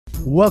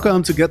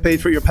Welcome to Get Paid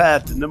for Your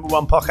Pad, the number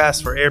one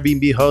podcast for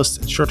Airbnb hosts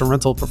and short-term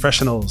rental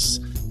professionals.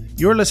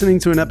 You're listening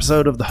to an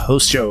episode of The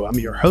Host Show. I'm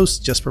your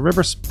host, Jasper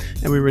Rivers,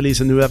 and we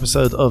release a new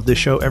episode of this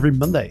show every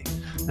Monday.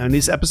 Now, in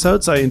these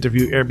episodes, I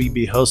interview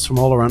Airbnb hosts from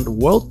all around the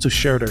world to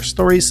share their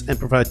stories and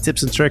provide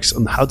tips and tricks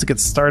on how to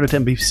get started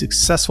and be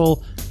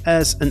successful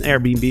as an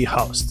Airbnb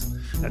host.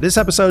 Now, this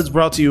episode is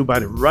brought to you by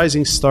the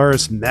Rising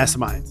Stars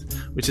Mastermind,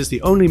 which is the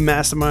only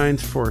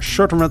mastermind for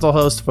short-term rental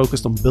hosts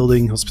focused on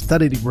building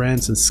hospitality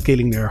brands and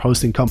scaling their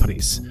hosting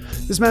companies.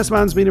 This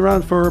mastermind's been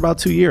around for about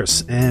 2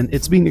 years, and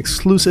it's been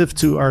exclusive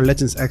to our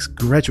Legends X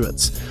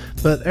graduates.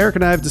 But Eric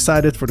and I have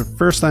decided for the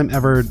first time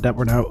ever that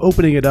we're now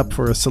opening it up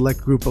for a select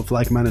group of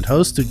like-minded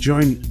hosts to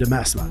join the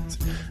mastermind.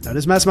 Now,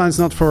 this mastermind is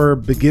not for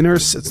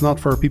beginners. It's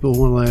not for people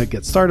who want to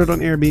get started on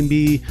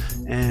Airbnb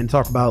and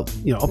talk about,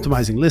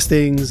 optimizing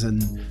listings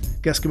and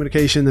guest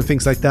communication and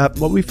things like that.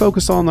 What we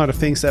focus on are the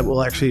things that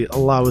will actually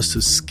allow us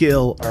to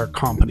scale our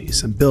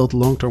companies and build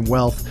long-term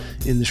wealth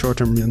in the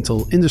short-term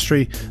rental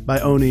industry by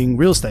owning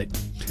real estate.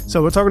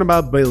 So we're talking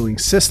about building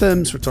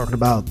systems, we're talking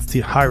about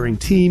hiring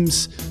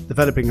teams,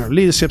 developing our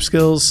leadership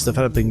skills,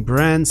 developing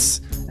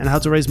brands, and how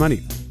to raise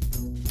money.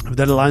 If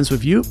that aligns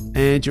with you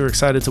and you're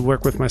excited to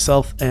work with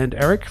myself and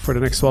Eric for the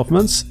next 12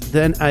 months,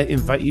 then I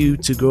invite you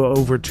to go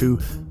over to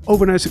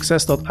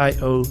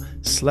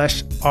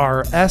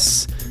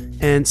overnightsuccess.io/RS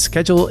and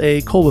schedule a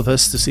call with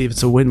us to see if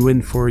it's a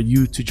win-win for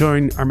you to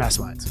join our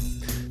mastermind.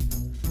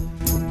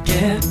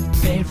 Get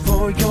paid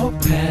for your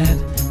pad.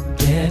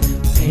 Get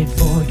paid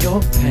for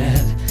your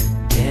pad.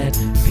 Get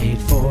paid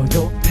for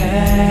your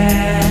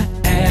pad.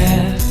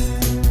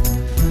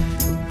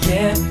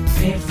 Get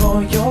paid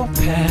for your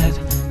pad.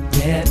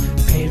 Get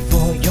paid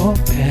for your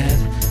pad.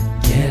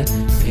 Get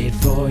paid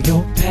for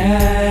your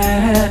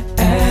pad.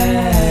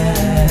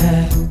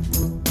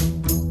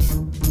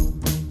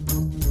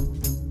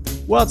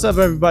 What's up,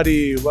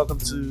 everybody? Welcome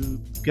to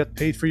Get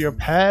Paid for Your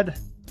Pad.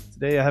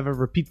 Today I have a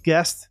repeat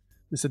guest,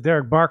 Mr.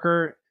 Derek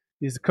Barker.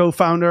 He's the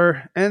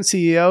co-founder and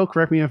CEO,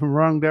 correct me if I'm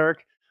wrong, Derek,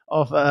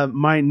 of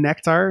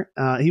MyNectar.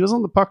 He was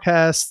on the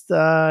podcast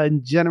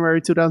in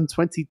January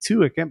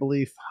 2022. I can't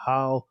believe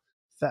how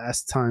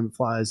fast time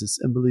flies. It's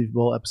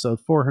unbelievable. Episode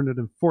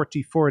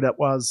 444 that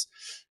was.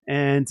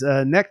 And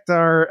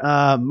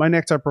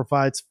MyNectar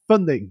provides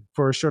funding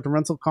for short-term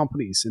rental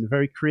companies in a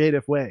very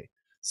creative way.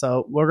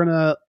 So we're going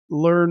to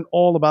learn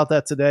all about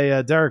that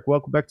today. Derek,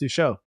 welcome back to the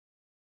show.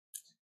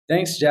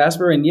 Thanks,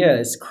 Jasper. And yeah,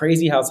 it's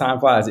crazy how time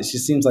flies. It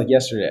just seems like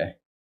yesterday.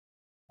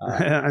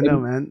 I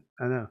know, man.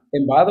 I know.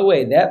 And by the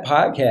way, that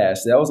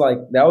podcast, that was like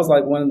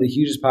one of the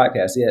hugest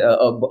podcasts. Yeah,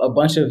 a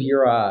bunch of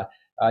your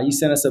you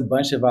sent us a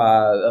bunch of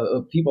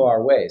people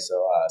our way. So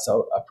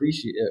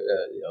appreciate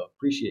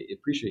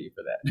you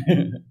for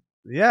that.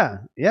 Yeah.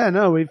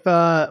 No, we've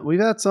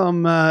had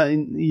some.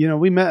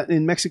 We met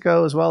in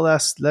Mexico as well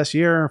last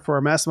year for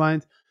our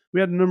mastermind. We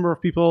had a number of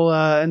people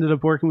ended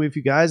up working with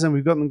you guys, and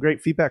we've gotten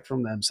great feedback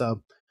from them.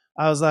 So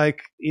I was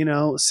like,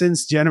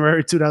 since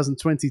January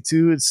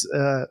 2022, it's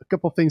a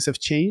couple of things have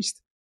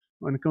changed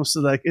when it comes to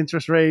like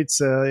interest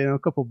rates. A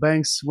couple of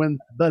banks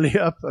went belly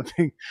up. I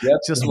think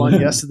just one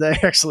yesterday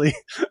actually.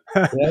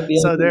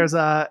 So there's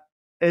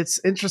it's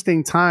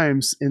interesting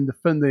times in the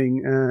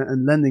funding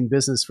and lending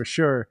business for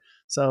sure.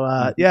 So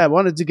I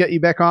wanted to get you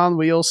back on.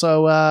 We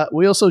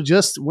also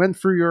just went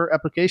through your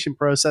application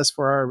process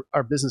for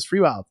our business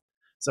FreeWild.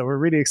 So we're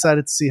really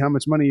excited to see how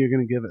much money you're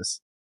going to give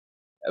us.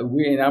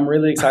 And I'm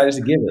really excited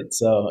to give it.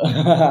 So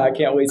I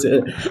can't wait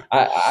to.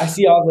 I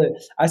see all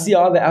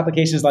the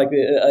applications like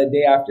a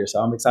day after.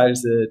 So I'm excited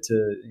to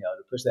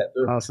push that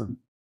through. Awesome.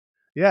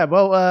 Yeah.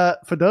 Well,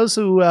 for those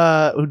who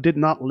did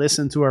not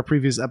listen to our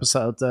previous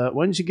episode,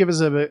 why don't you give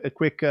us a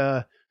quick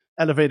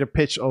elevator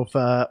pitch of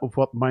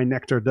what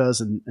MyNectar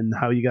does and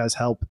how you guys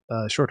help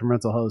short-term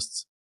rental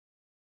hosts?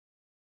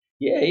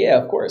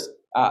 Yeah, of course.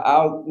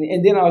 I'll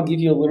give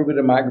you a little bit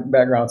of my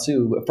background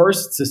too. But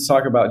first, to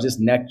talk about just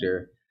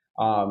Nectar.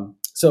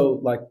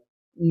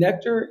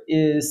 Nectar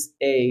is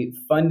a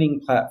funding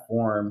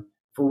platform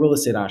for real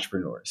estate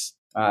entrepreneurs.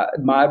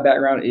 My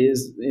background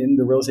is in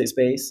the real estate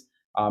space,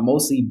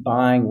 mostly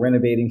buying,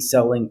 renovating,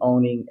 selling,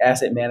 owning,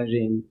 asset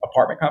managing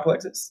apartment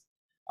complexes.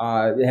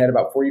 They had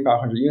about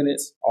 4,500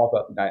 units all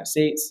throughout the United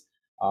States,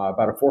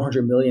 about a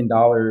 $400 million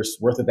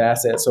worth of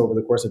assets over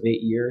the course of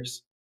 8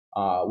 years.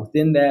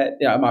 Within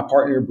that, my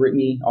partner,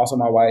 Brittany, also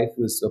my wife,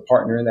 was a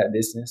partner in that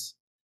business.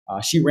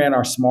 She ran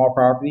our small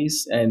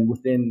properties, and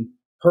within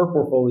her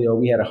portfolio,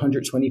 we had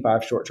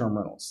 125 short-term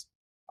rentals.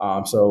 We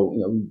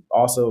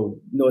also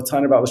know a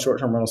ton about the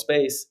short-term rental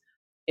space.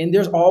 And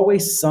there's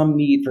always some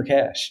need for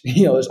cash.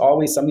 There's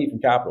always some need for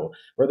capital,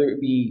 whether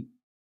it be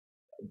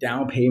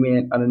down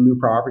payment on a new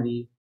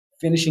property,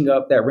 finishing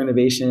up that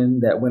renovation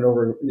that went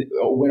over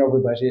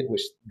budget,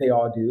 which they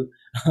all do.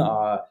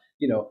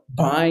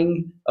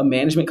 Buying a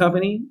management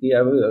company,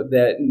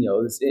 that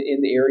is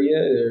in the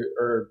area,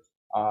 or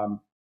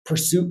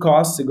pursuit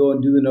costs to go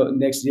and do the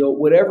next deal,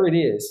 whatever it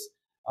is.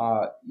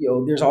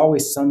 There's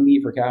always some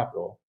need for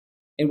capital.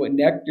 And what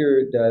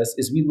Nectar does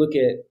is we look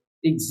at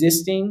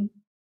existing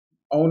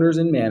owners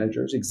and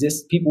managers,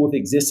 people with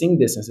existing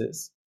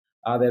businesses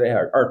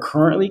that are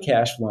currently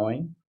cash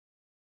flowing,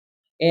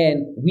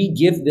 and we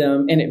give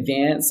them an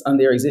advance on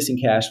their existing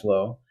cash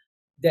flow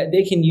that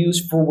they can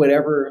use for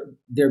whatever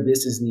their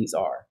business needs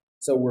are.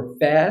 So we're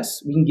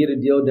fast. We can get a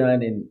deal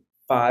done in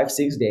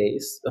 5-6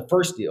 days. The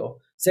first deal.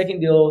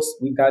 Second deals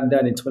we've gotten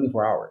done in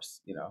 24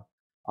 hours.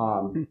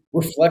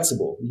 We're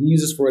flexible. You can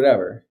use this for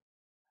whatever.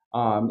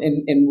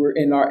 And we're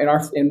in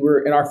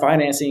our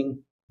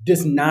financing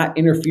does not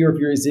interfere with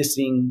your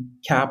existing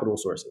capital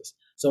sources.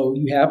 So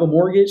you have a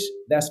mortgage,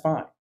 that's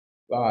fine.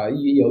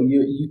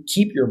 You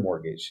keep your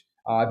mortgage.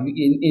 And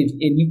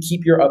you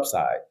keep your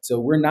upside. So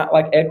we're not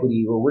like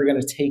equity where we're going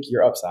to take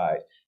your upside.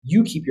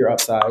 You keep your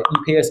upside.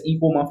 You pay us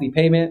equal monthly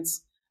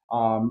payments,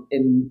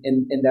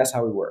 and that's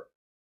how we work.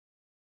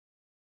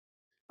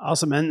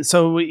 Awesome. And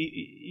so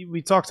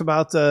we talked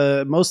about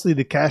mostly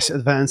the cash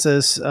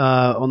advances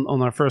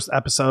on our first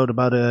episode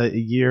about a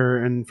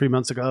year and 3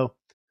 months ago.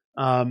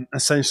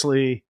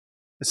 Essentially,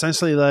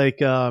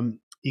 like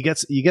you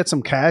get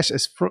some cash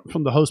as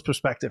from the host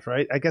perspective,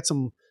 right? I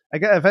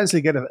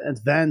eventually get an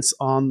advance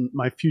on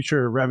my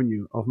future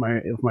revenue of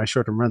my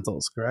short-term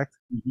rentals, correct?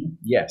 Mm-hmm.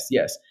 Yes.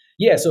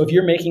 Yeah. So if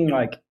you're making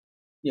like,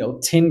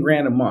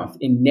 $10,000 a month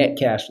in net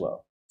cash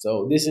flow.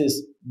 So this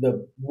is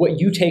what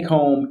you take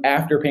home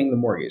after paying the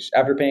mortgage,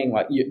 after paying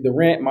like the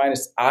rent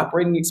minus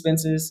operating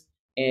expenses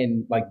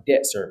and like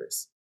debt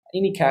service.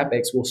 Any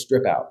CapEx will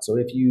strip out. So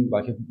if you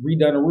have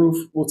redone a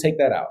roof, we'll take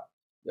that out.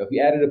 If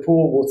you added a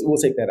pool, we'll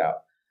take that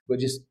out. But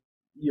just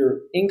your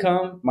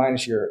income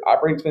minus your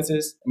operating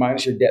expenses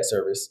minus your debt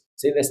service,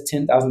 say that's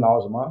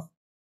 $10,000 a month.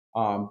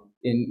 And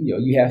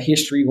you have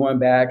history going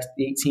back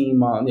 18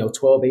 months,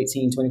 12,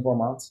 18, 24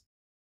 months.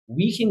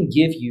 We can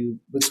give you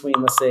between,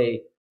 let's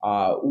say,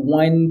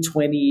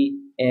 $120,000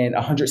 and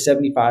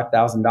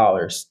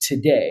 $175,000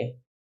 today,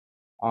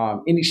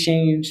 in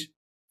exchange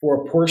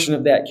for a portion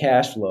of that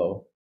cash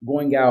flow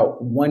going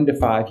out 1 to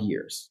 5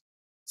 years.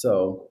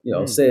 So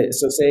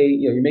say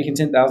you're making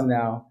 $10,000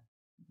 now.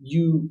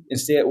 You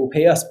instead will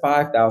pay us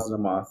 $5,000 a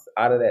month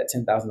out of that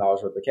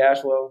 $10,000 worth of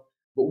cash flow,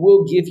 but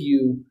we'll give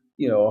you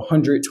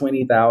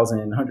 $120,000,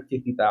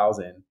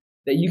 $150,000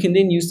 that you can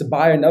then use to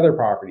buy another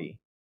property.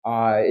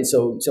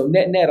 So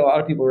net, a lot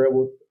of people are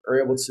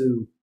able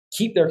to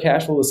keep their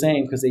cash flow the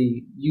same because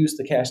they use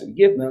the cash that we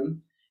give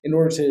them in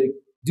order to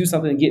do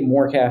something to get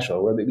more cash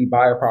flow, whether it be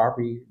buy a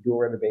property, do a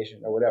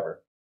renovation, or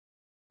whatever.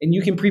 And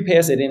you can prepay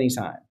us at any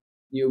time.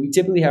 We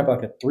typically have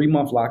like a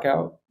 3-month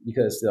lockout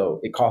because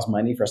it costs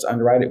money for us to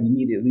underwrite it. We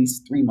need at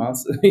least 3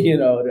 months,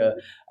 to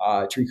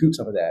recoup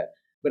some of that.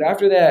 But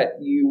after that,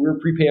 we're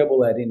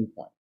prepayable at any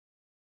point.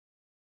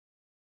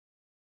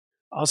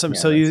 Awesome. Yeah,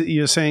 so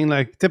you're saying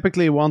like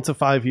typically 1 to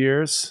 5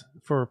 years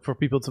for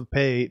people to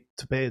pay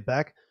it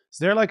back. Is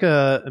there like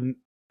a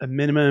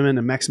minimum and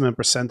a maximum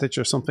percentage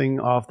or something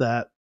of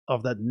that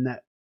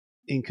net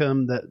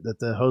income that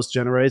the host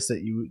generates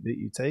that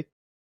you take?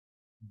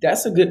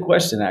 That's a good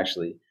question,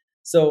 actually.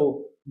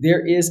 So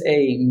there is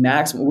a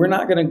maximum. We're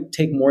not going to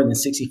take more than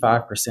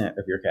 65%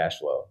 of your cash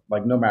flow,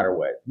 like no matter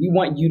what. We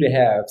want you to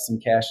have some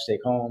cash to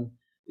take home.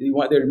 We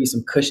want there to be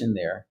some cushion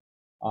there.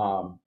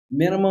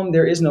 Minimum,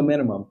 there is no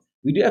minimum.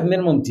 We do have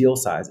minimum deal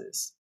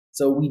sizes.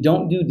 So we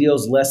don't do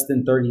deals less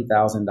than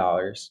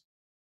 $30,000.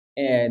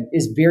 And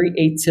it's very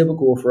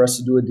atypical for us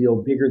to do a deal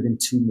bigger than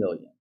 $2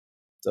 million.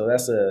 So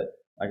that's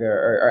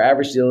our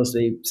average deal is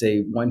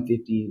say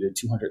 $150,000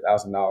 to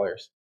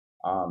 $200,000.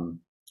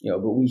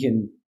 But we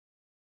can,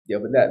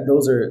 but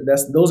those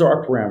are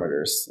our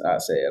parameters. I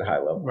say at a high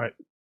level. Right.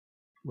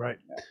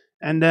 Yeah.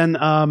 And then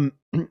how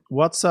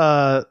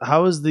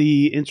is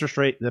the interest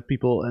rate that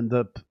people end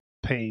up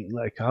paying?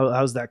 Like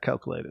how's that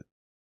calculated?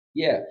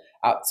 Yeah.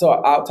 So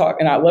I'll talk,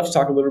 and I'd love to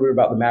talk a little bit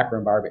about the macro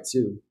environment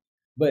too.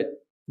 But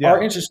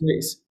our interest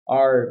rates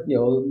are,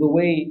 the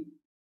way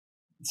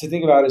to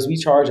think about it is we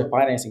charge a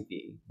financing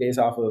fee based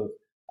off of,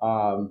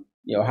 how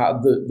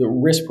the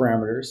risk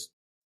parameters.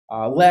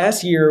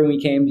 Last year when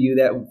we came to you,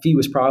 that fee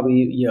was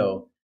probably, 8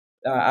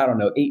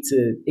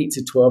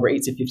 to 12 or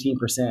 8 to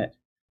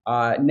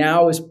 15%.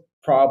 Now it's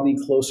probably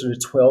closer to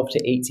 12 to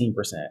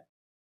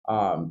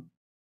 18%.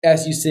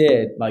 As you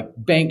said, like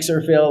banks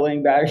are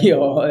failing back,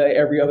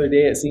 every other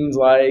day it seems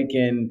like,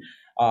 and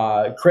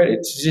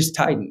credit's just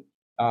tightened.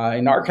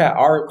 And our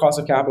cost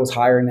of capital is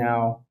higher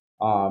now.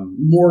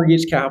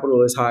 Mortgage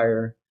capital is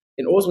higher,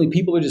 and ultimately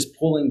people are just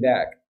pulling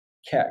back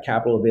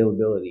capital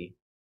availability.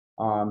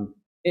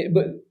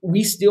 But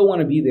we still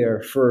want to be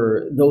there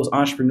for those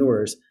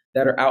entrepreneurs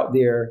that are out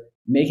there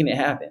making it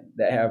happen,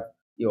 that have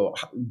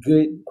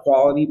good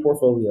quality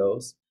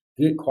portfolios,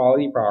 good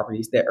quality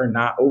properties that are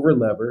not over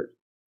levered,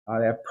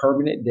 that have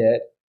permanent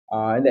debt,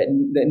 and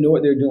that know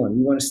what they're doing.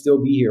 We want to still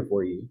be here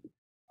for you.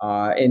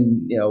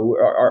 And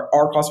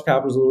our cost of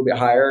capital is a little bit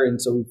higher,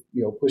 and so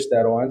we push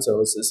that on. So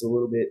it's a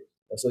little bit.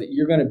 So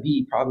you're going to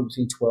be probably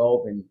between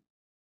 12 and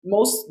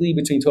mostly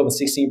between 12 and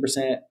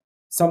 16%.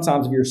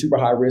 Sometimes if you're super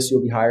high risk,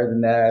 you'll be higher than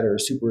that, or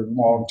super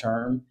long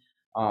term.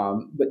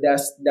 But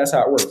that's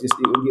how it works.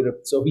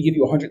 So if we give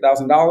you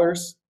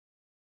 $100,000,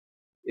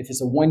 if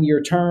it's a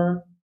 1-year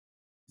term,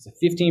 it's a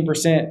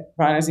 15%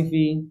 financing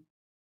fee,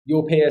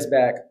 you'll pay us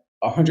back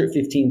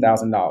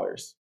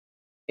 $115,000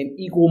 in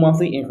equal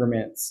monthly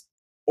increments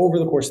over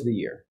the course of the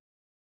year.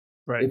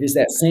 Right. If it's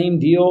that same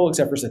deal,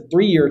 except for it's a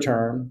 3-year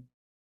term,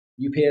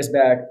 you pay us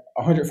back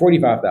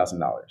 $145,000,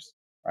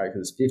 right? Because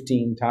it's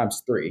 15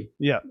 times 3.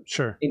 Yeah,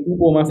 sure. In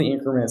equal monthly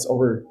increments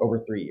over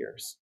 3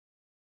 years.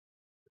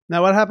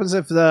 Now, what happens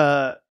if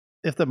the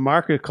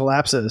market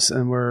collapses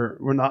and we're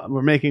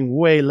making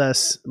way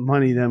less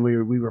money than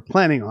we were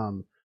planning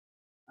on?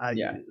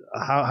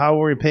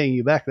 How are we paying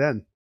you back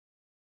then?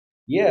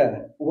 Yeah.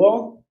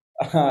 Well,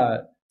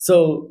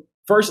 so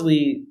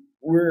firstly,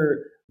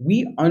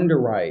 we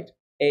underwrite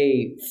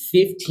a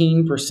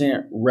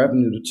 15%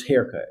 revenue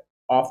haircut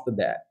off the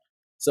bat.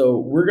 So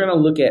we're going to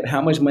look at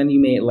how much money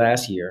you made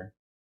last year.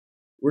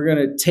 We're going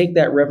to take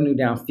that revenue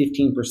down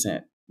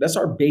 15%. That's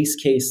our base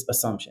case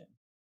assumption.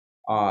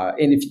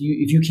 And if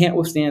you can't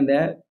withstand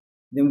that,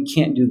 then we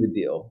can't do the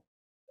deal.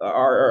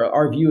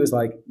 Our view is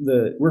like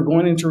we're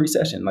going into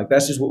recession. Like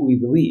that's just what we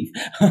believe,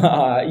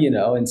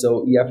 and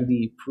so you have to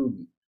be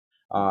prudent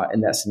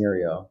in that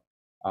scenario.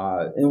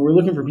 And we're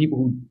looking for people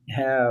who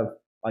have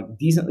like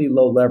decently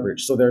low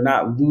leverage, so they're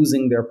not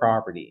losing their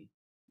property.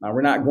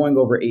 We're not going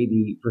over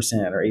 80%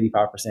 or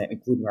 85%,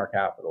 including our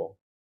capital.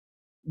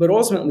 But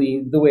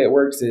ultimately, the way it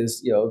works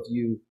is, if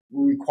you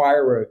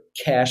require a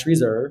cash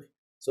reserve.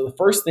 So the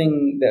first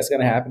thing that's going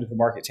to happen if the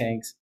market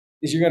tanks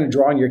is you're going to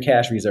draw on your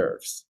cash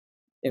reserves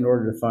in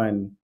order to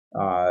fund,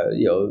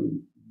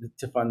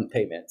 fund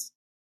payments.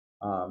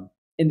 And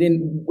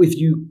then if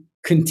you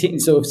continue,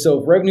 so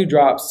if revenue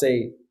drops,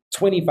 say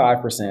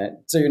 25%,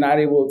 so you're not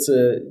able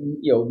to,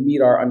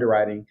 meet our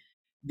underwriting,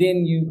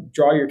 then you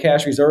draw your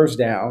cash reserves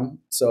down.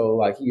 So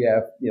like you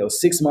have,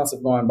 6 months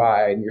have gone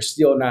by and you're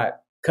still not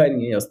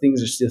cutting,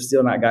 things are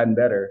still not gotten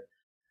better.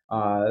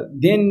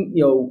 Then,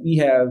 we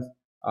have,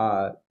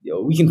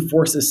 we can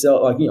force the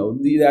sell,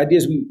 the idea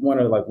is we want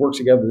to work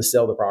together to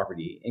sell the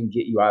property and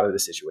get you out of the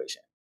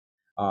situation.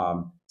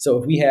 So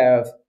if we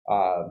have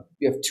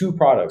 2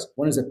 products,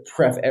 one is a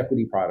pref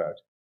equity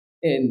product.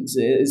 And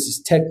it's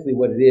just technically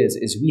what it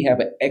is we have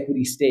an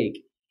equity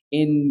stake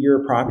in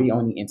your property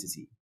owning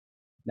entity.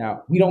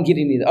 Now, we don't get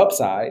any of the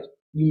upside.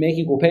 You make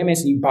equal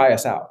payments and you buy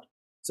us out.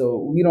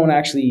 So we don't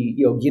actually,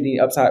 get any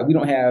upside. We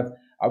don't have,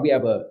 we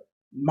have a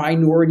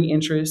minority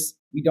interest.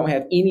 We don't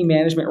have any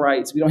management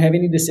rights. We don't have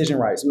any decision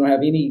rights. We don't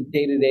have any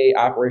day-to-day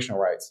operational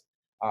rights.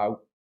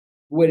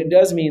 What it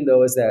does mean,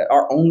 though, is that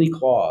our only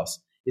clause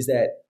is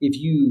that if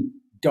you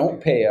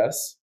don't pay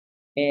us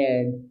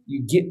and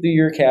you get through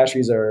your cash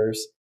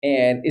reserves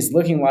and it's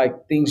looking like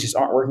things just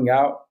aren't working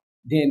out,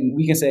 then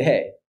we can say,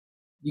 hey,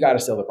 you got to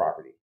sell the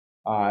property.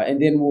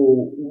 And then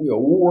we'll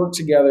work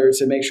together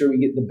to make sure we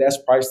get the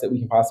best price that we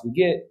can possibly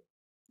get.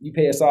 You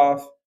pay us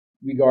off,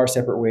 we go our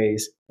separate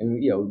ways,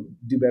 and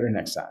do better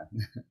next time.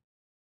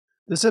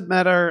 Does it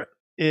matter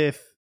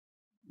if,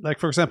 like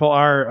for example,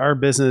 our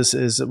business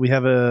is we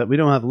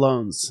don't have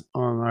loans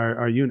on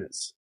our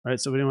units, right?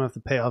 So we don't have to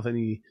pay off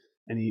any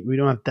we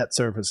don't have debt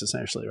service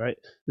essentially, right?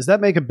 Does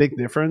that make a big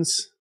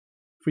difference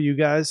for you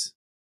guys?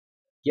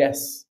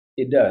 Yes,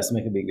 it does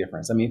make a big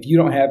difference. I mean, if you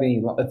don't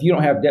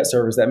have debt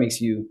service, that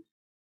makes you.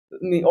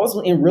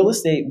 Also in real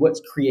estate, what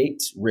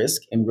creates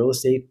risk in real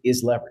estate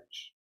is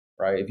leverage,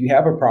 right? If you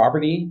have a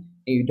property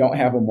and you don't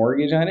have a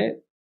mortgage on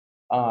it,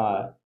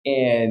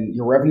 and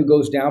your revenue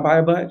goes down by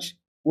a bunch,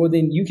 well,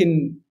 then you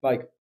can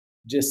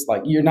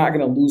you're not going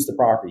to lose the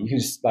property. You can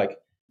just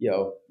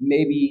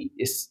maybe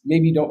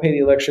you don't pay the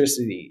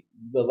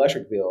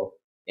electric bill,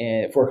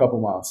 and for a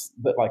couple months,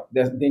 but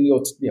then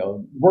you'll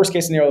worst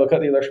case scenario, they'll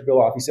cut the electric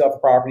bill off. You sell off the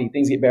property,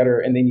 things get better,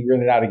 and then you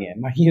rent it out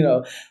again.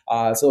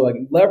 So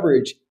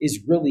leverage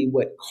is really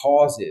what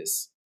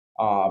causes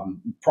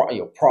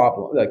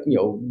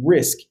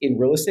risk in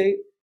real estate.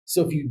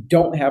 So if you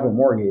don't have a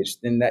mortgage,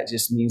 then that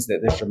just means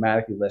that there's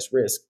dramatically less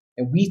risk,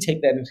 and we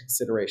take that into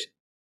consideration.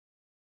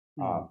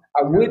 I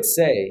would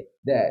say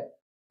that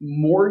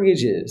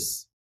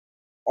mortgages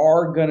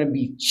are going to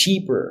be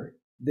cheaper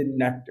than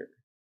Nectar.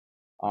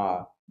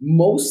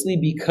 Mostly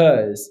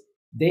because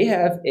they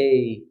have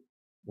a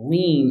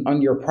lien on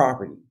your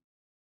property.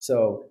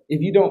 So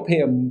if you don't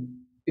pay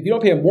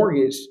a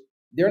mortgage,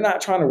 they're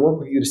not trying to work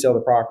with you to sell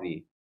the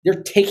property.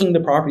 They're taking the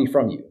property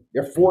from you.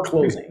 They're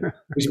foreclosing,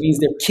 which means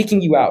they're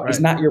kicking you out. Right. It's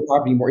not your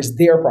property anymore. It's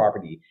their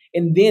property.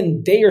 And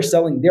then they are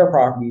selling their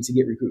property to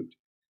get recouped.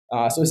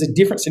 So it's a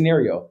different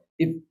scenario.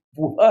 If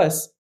for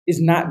us,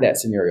 it's not that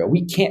scenario.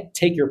 We can't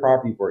take your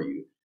property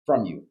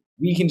from you.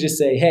 We can just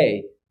say,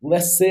 hey,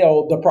 let's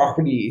sell the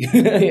property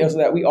so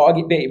that we all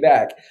get paid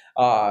back.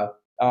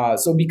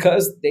 So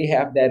because they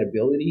have that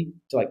ability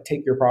to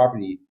take your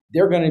property,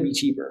 they're going to be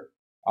cheaper.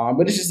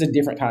 But it's just a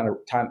different kind of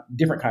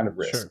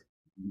risk. Sure.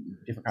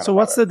 So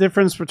what's the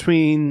difference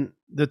between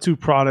the 2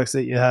 products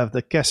that you have,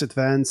 the cash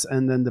advance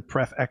and then the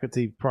pref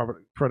equity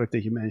product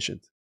that you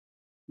mentioned?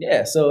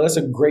 Yeah, so that's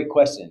a great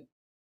question.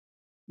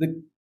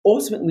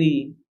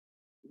 Ultimately,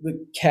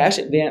 the cash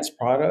advance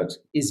product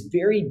is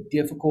very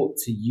difficult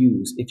to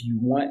use if you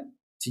want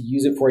to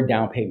use it for a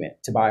down payment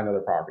to buy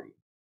another property.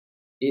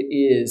 It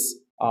is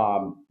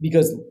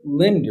because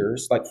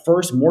lenders, like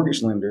first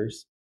mortgage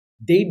lenders,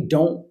 they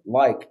don't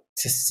like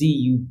to see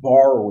you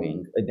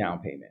borrowing a down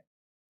payment.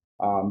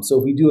 So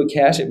if we do a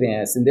cash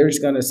advance, then they're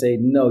just going to say,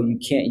 no, you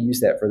can't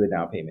use that for the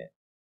down payment.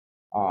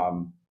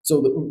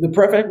 So the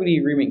pref equity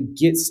agreement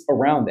gets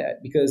around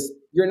that because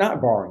you're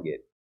not borrowing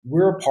it.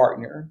 We're a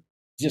partner,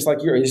 just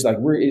like you're. It's like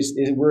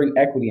we're an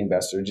equity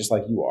investor, just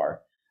like you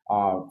are,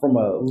 from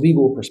a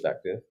legal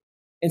perspective.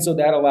 And so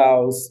that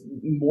allows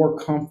more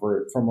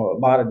comfort from a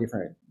lot of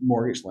different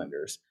mortgage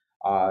lenders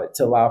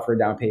to allow for a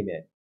down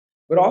payment.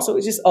 But also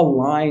it just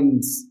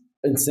aligns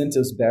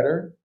incentives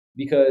better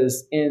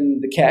because in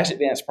the cash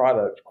advance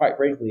product, quite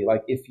frankly,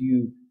 like if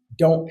you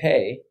don't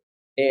pay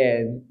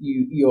and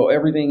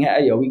everything,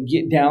 we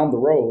get down the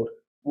road,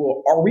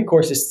 well, our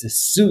recourse is to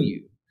sue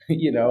you.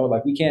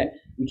 Like we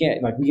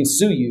can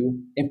sue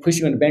you and push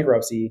you into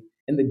bankruptcy,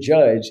 and the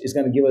judge is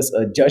going to give us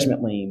a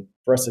judgment lien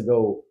for us to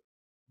go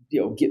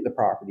get the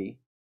property.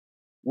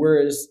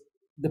 Whereas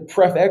the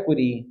pref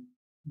equity,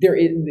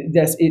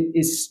 it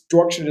is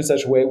structured in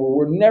such a way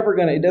where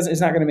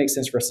it's not going to make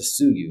sense for us to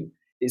sue you.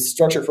 It's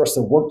structured for us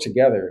to work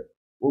together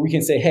where we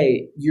can say,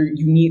 hey, you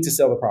need to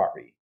sell the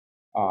property.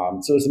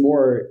 So it's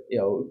more,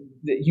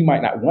 that you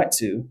might not want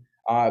to.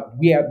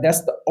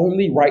 That's the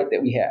only right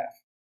that we have.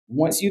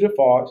 Once you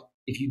default,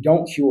 if you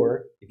don't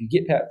cure, if you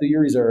get through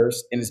your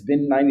reserves and it's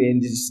been 90 days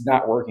and it's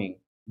not working,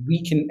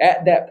 we can,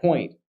 at that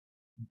point,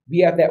 we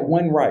have that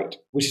one right,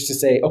 which is to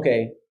say,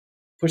 okay,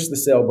 push the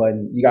sell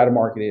button. You got to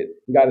market it.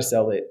 You got to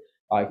sell it.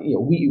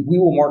 We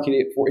will market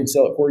it and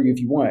sell it for you if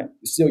you want.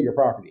 It's still your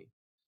property.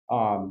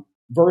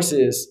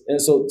 Versus,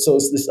 and so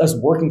it's us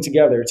working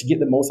together to get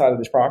the most out of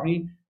this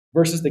property.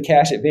 Versus the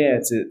cash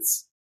advance,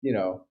 it's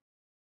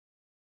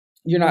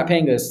you're not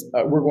paying us.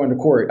 We're going to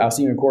court. I'll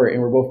see you in court,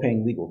 and we're both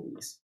paying legal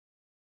fees.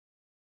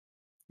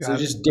 So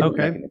just different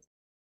mechanisms.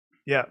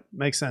 Yeah,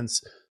 makes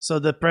sense. So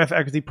the pref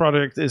equity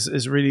product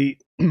is really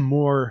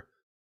more.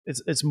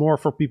 It's more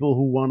for people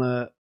who want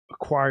to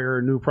acquire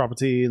a new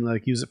property and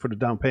like use it for the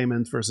down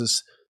payment.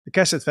 Versus the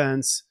cash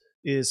advance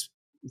is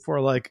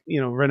for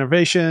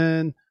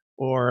renovation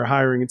or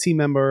hiring a team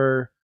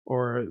member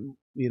or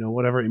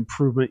whatever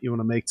improvement you want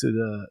to make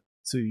to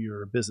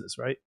your business,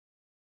 right?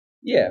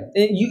 Yeah,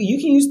 and you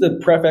can use the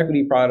pref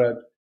equity product.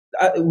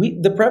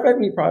 The pref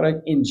equity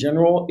product in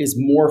general is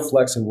more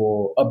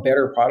flexible, a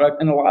better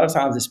product, and a lot of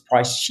times it's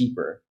priced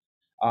cheaper.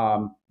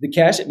 The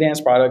cash advance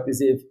product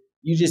is if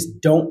you just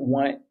don't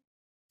want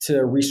to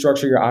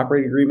restructure your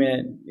operating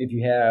agreement, if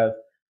you have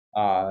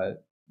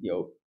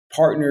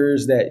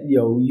partners that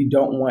you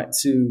don't want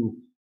to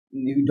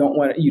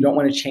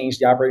change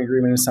the operating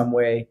agreement in some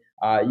way,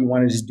 you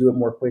want to just do it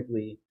more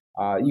quickly,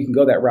 you can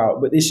go that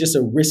route. But it's just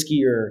a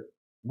riskier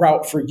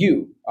route for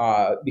you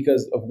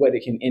because of what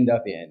it can end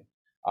up in.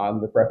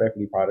 The pref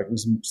equity product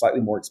is slightly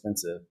more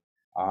expensive.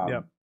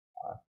 Yeah.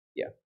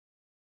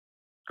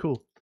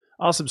 Cool.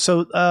 Awesome.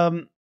 So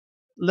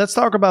let's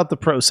talk about the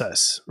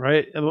process,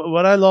 right?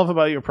 What I love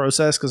about your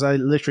process, because I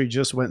literally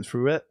just went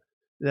through it,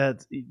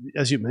 that,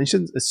 as you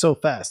mentioned, it's so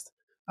fast.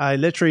 I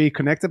literally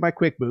connected my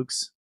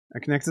QuickBooks. I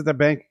connected their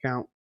bank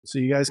account so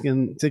you guys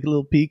can take a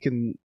little peek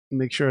and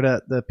make sure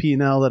that the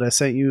P&L that I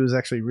sent you is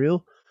actually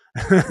real.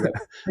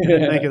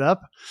 Make it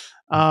up.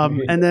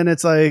 And then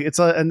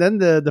and then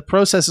the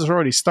process is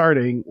already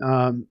starting.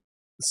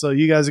 So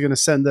you guys are going to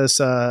send us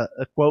a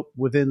quote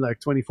within like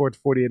 24 to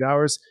 48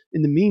 hours.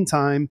 In the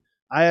meantime,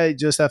 I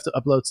just have to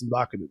upload some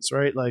documents,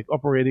 right? Like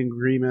operating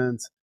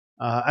agreement.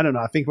 I don't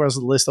know. I think there was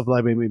a list of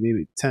like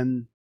maybe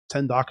 10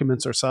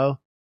 documents or so.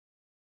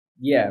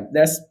 Yeah,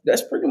 that's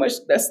pretty much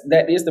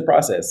that is the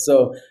process.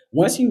 So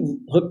once you've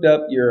hooked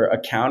up your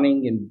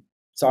accounting and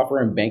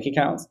software and bank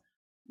accounts,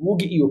 we'll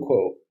get you a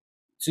quote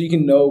so you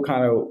can know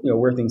kind of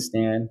where things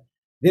stand.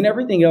 Then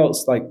everything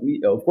else, like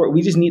of course,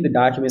 we just need the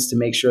documents to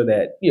make sure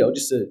that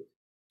just to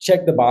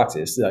check the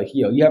boxes. Like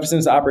you have to send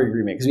us an operating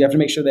agreement because we have to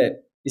make sure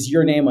that it's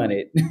your name on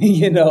it.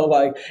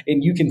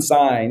 And you can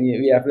sign.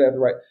 You have to have the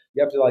right.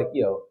 You have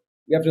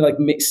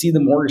to see the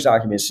mortgage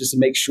documents just to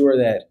make sure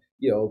that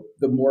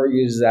the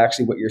mortgage is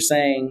actually what you're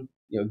saying.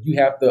 You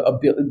have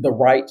the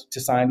right to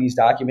sign these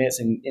documents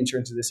and enter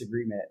into this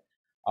agreement.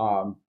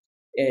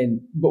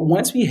 But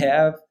once we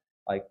have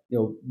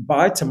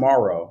by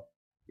tomorrow,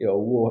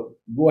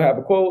 we'll have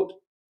a quote.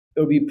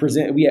 It'll be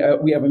presented.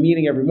 We have a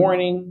meeting every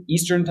morning,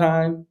 Eastern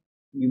time.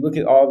 We look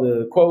at all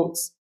the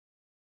quotes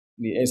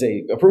and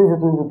say approve.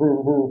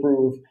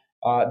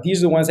 These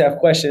are the ones that have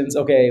questions.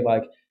 Okay,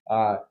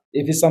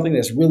 if it's something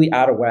that's really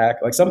out of whack,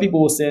 like some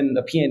people will send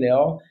a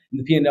P&L, and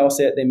the P&L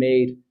said they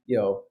made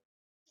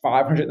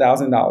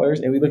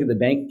 $500,000, and we look at the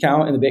bank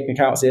account, and the bank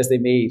account says they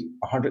made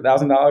 $100,000,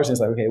 and it's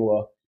like, okay,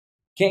 well,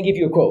 can't give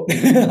you a quote.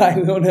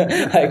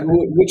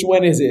 Which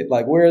one is it?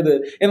 Like, where are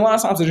and a lot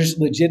of times they're just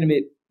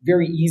legitimate,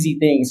 very easy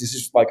things. It's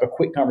just like a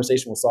quick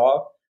conversation will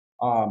solve.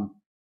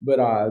 But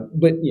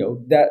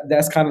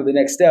that's kind of the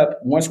next step.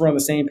 Once we're on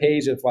the same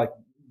page of like,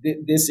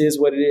 this is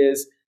what it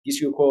is,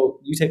 get you a quote,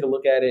 you take a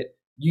look at it,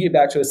 you get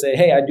back to us, say,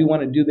 hey, I do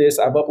want to do this.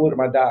 I've uploaded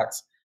my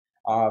docs.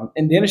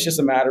 And then it's just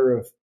a matter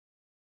of,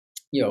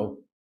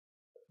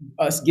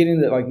 us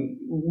getting the, like,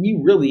 we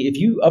really, if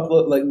you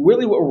upload, like,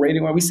 really what we're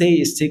rating on, we say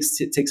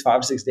it takes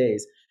 5 to 6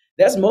 days.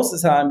 That's most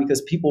of the time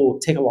because people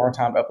take a long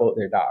time to upload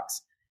their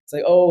docs. It's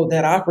like, oh,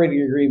 that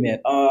operating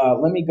agreement,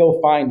 let me go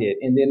find it.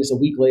 And then it's a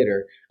week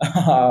later,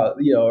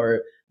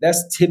 or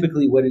that's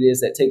typically what it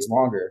is that takes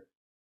longer.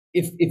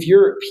 If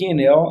your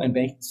P&L and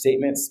bank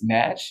statements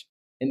match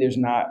and there's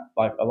not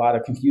like a lot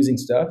of confusing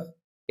stuff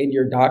and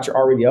your docs are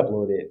already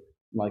uploaded,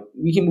 like,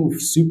 we can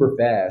move super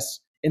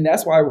fast. And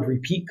that's why with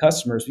repeat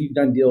customers, we've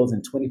done deals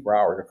in 24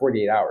 hours or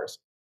 48 hours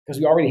because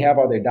we already have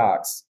all their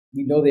docs.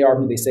 We know they are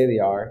who they say they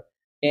are.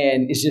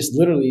 And it's just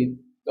literally,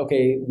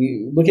 okay,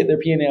 we look at their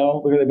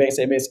P&L, look at their bank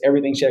statements,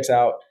 everything checks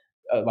out.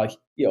 It's like,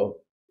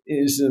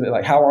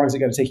 how long is it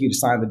going to take you to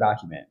sign the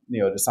document,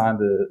 to sign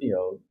the,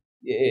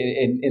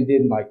 and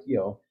then, like,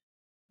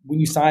 when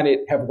you sign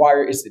it,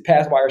 it's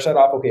past wire shut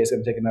off. Okay, it's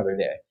going to take another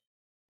day.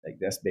 Like,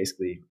 that's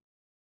basically,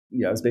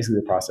 it's basically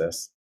the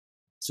process.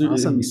 So awesome.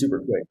 It's going to be super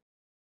quick.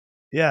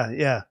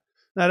 Yeah.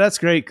 No, that's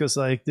great because,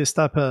 like, this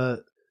type of,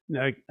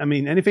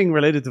 anything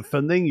related to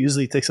funding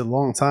usually takes a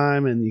long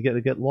time, and you got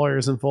to get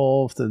lawyers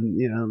involved, and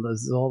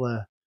there's a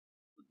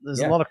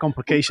lot of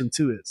complication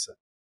to it. So.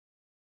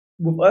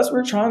 With us,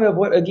 we're trying to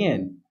avoid,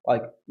 again,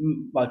 like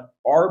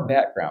our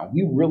background.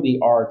 We really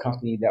are a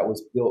company that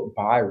was built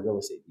by real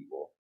estate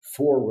people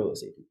for real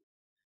estate people.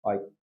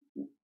 Like,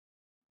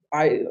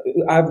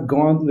 I've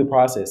gone through the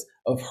process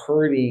of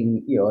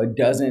herding, a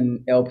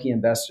dozen LP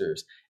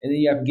investors, and then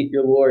you have to get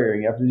your lawyer,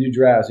 and you have to do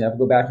drafts, and you have to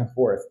go back and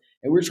forth.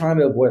 And we're trying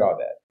to avoid all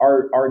that.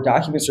 Our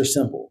documents are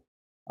simple.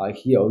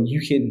 Like,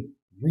 you can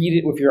read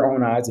it with your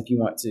own eyes if you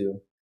want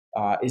to.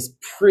 It's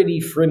pretty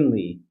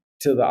friendly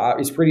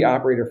it's pretty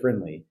operator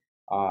friendly.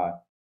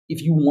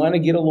 If you want to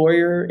get a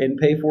lawyer and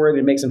pay for it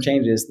and make some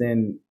changes,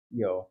 then,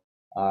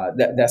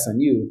 that's on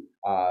you.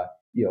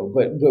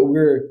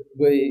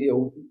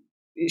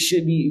 It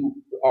should be,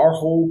 our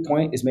whole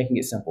point is making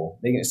it simple,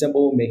 making it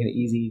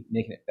easy,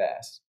 making it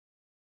fast.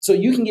 So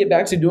you can get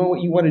back to doing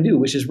what you want to do,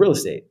 which is real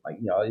estate. Like,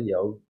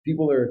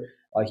 people are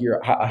like,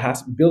 you're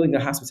building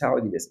a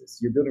hospitality business.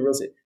 You're building real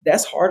estate.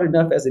 That's hard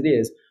enough as it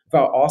is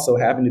without also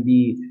having to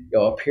be,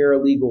 a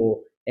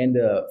paralegal and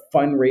a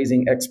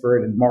fundraising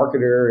expert and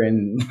marketer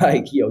and,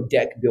 like,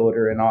 deck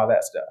builder and all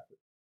that stuff.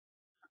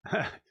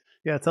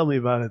 Yeah, tell me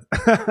about it.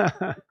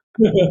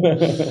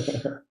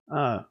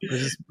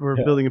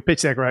 We're building a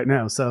pitch deck right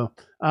now. So,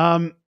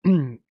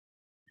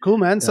 cool,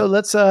 man. Yeah. So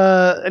let's,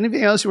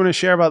 anything else you want to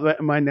share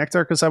about My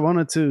Nectar? Cause I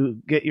wanted to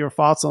get your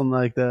thoughts on,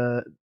 like,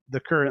 the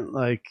current,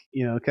 like,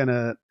 kind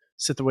of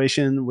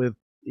situation with,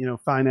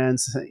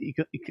 finance,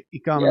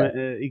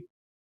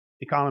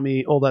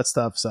 economy, all that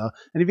stuff. So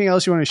anything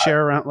else you want to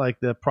share around, like,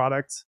 the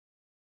product?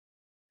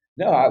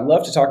 No, I'd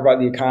love to talk about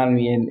the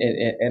economy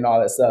and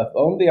all that stuff. The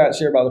only thing I'd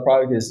share about the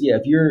product is,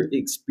 if you're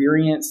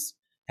experienced,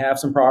 have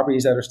some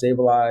properties that are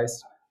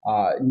stabilized,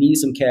 need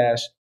some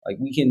cash, like,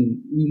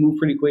 we move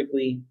pretty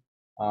quickly.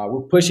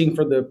 We're pushing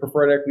for the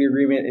preferred equity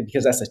agreement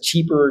because that's a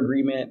cheaper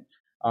agreement.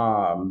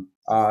 So,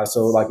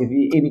 like, if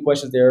you any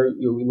questions there,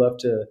 we'd love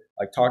to,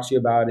 like, talk to you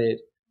about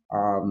it.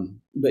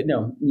 But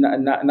no,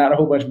 not a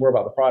whole bunch more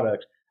about the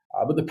product.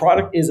 But the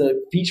product is a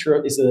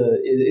feature,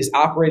 is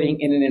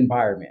operating in an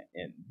environment,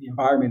 and the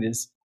environment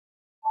is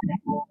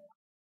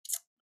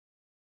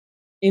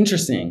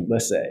interesting,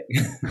 let's say.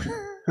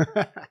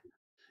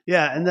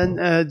 Yeah, and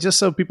then just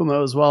so people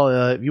know as well,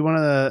 if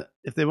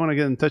they want to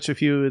get in touch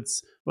with you,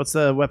 what's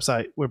the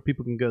website where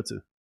people can go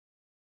to?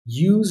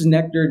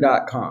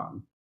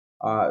 usenectar.com.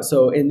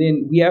 And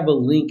then we have a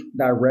link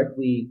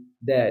directly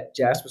that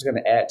Jasper's going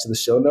to add to the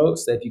show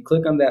notes. That if you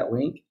click on that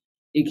link,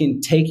 it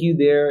can take you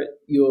there.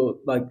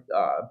 You'll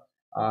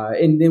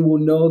and then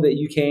we'll know that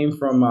you came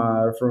from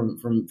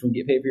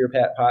Get Paid for Your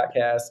Pat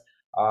podcast,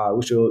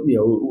 which will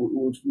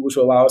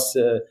allow us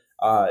to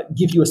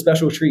give you a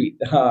special treat.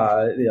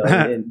 Because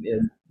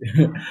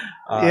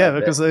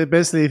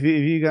basically, if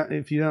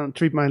you don't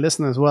treat my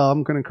listeners well,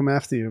 I'm going to come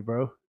after you,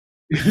 bro.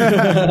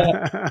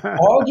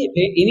 All Get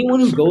Paid. Anyone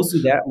who goes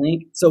through that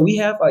link. So we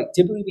have, like,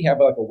 typically we have,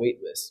 like, a wait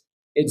list,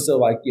 and so,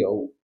 like,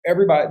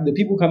 everybody, the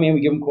people come in,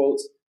 we give them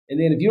quotes. And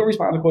then if you don't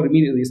respond to the quote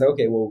immediately, it's like,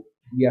 okay, well,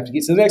 you have to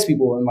get to the next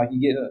people, and, like,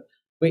 you get.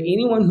 But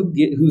anyone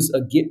who's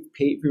a Get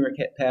Paid for Your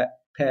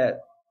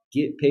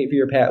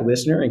Pat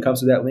listener and comes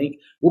to that link,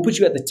 we'll put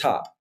you at the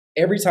top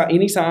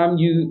anytime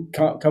you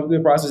come through the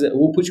process.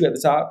 We'll put you at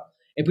the top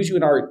and put you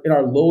in our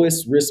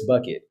lowest risk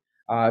bucket.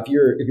 If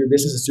your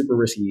business is super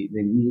risky,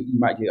 then you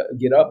might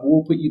get up.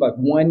 We'll put you, like,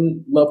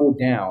 one level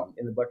down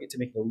in the bucket to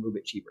make it a little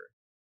bit cheaper.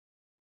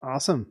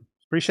 Awesome.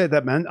 Appreciate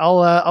that, man.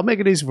 I'll make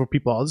it easy for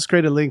people. I'll just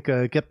create a link,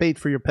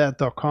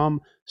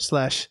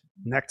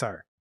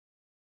 getpaidforyourpad.com/nectar.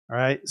 All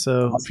right.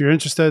 So awesome. If you're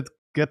interested,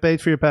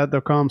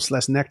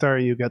 getpaidforyourpad.com/nectar,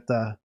 and you get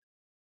the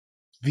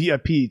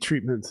VIP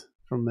treatment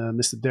from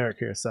Mr. Derek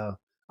here. So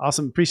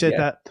awesome. Appreciate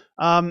that.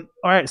 All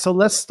right. So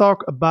let's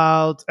talk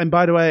about, and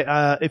by the way,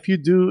 if you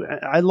do,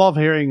 I love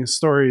hearing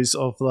stories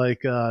of,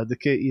 like,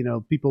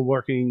 people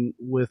working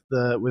with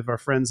our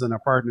friends and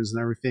our partners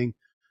and everything.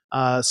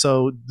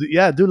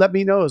 Do let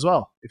me know as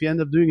well if you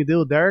end up doing a deal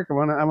with Derek. I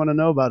want to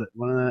know about it.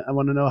 I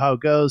want to know how it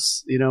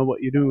goes.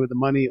 What you're doing with the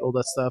money, all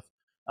that stuff.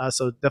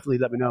 So definitely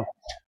let me know.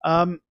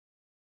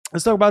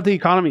 Let's talk about the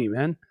economy,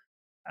 man.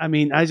 I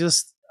mean, I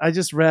just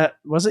read.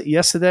 Was it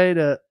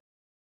yesterday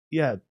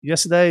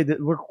yesterday.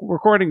 We're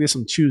recording this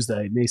on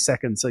Tuesday, May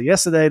 2nd. So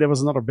yesterday there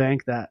was another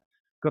bank that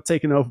got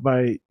taken over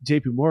by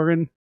JP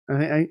Morgan.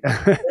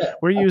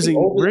 We're using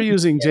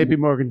JP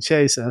Morgan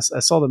Chase. I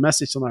saw the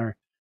message on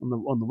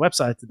the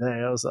website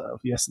today.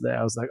 Yesterday.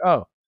 I was like,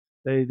 oh,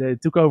 they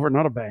took over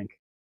another bank.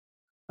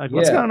 Like,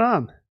 what's going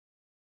on?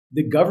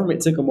 The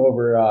government took them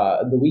over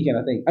the weekend,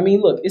 I think. I mean,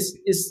 look,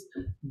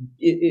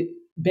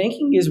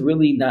 banking is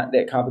really not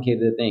that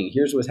complicated a thing.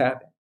 Here's what's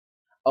happened.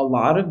 A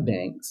lot of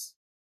banks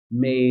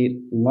made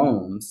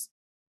loans,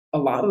 a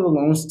lot of the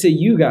loans to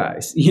you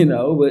guys,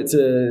 but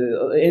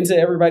to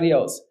everybody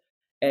else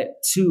at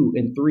 2%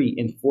 and 3%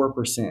 and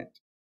 4%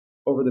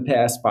 over the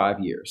past 5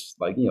 years.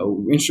 Like,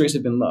 interest rates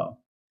have been low,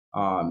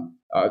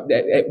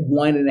 at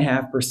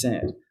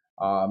 1.5%.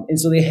 And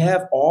so they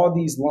have all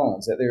these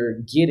loans that they're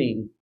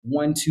getting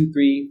 1%, 2%,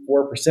 3%,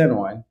 4%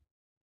 on.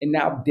 And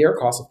now their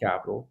cost of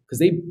capital, because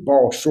they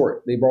borrow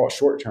short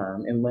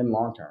term and lend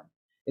long term.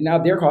 And now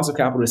their cost of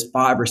capital is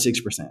 5 or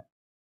 6%.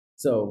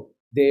 So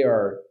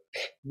they're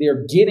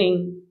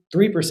getting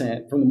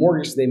 3% from the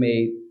mortgage they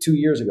made 3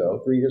 years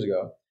ago,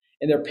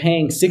 and they're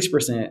paying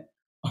 6%,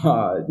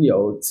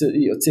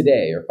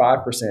 today, or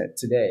 5%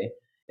 today,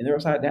 and they're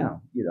upside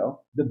down.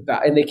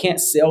 And they can't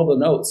sell the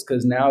notes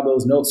because now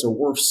those notes are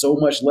worth so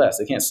much less.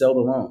 They can't sell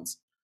the loans,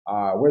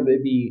 whether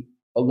it be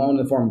a loan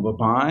in the form of a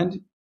bond,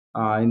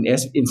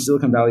 in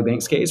Silicon Valley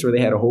Bank's case, where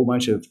they had a whole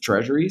bunch of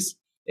treasuries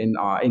and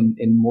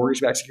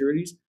mortgage-backed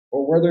securities,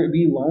 or whether it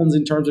be loans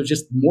in terms of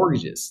just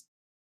mortgages.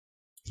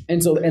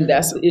 And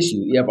that's the issue.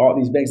 You have all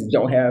these banks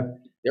that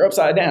they're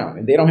upside down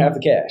and they don't have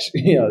the cash.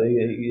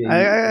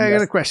 I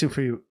got a question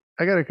for you.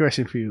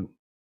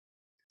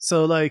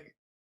 So, like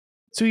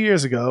 2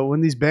 years ago, when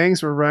these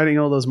banks were writing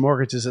all those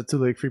mortgages at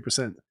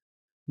 3%,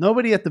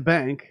 nobody at the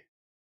bank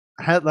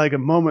had like a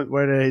moment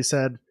where they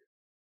said,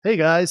 "Hey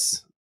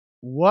guys,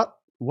 what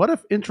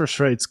if interest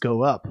rates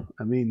go up?"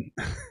 I mean,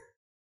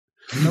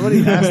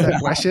 nobody asked that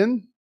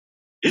question.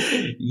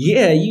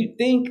 Yeah, you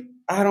think.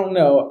 I don't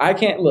know. I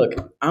can't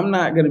look. I'm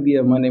not going to be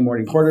a Monday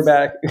morning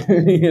quarterback,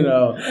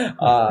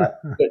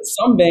 but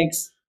some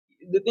banks,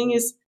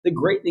 the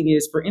great thing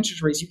is for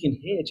interest rates, you can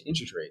hedge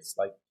interest rates.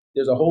 Like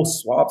there's a whole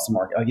swaps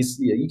market. Like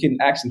you can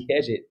actually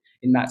hedge it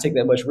and not take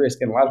that much risk.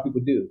 And a lot of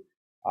people do.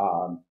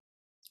 But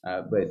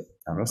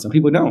I don't know, some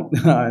people don't.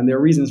 And there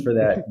are reasons for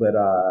that. But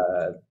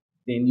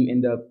then you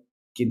end up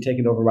getting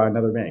taken over by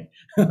another bank.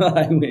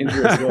 When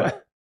interest rates go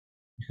up.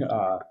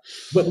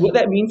 But what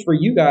that means for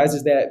you guys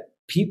is that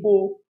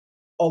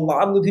a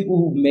lot of the people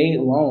who made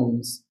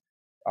loans,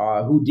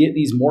 who did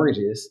these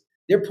mortgages,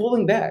 they're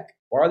pulling back.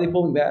 Why are they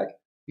pulling back?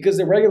 Because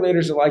the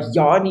regulators are like,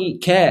 y'all need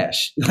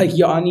cash. Like,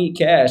 y'all need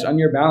cash on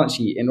your balance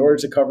sheet in order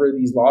to cover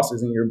these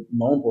losses in your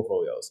loan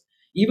portfolios.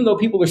 Even though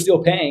people are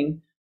still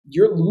paying,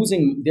 they're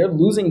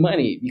losing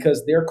money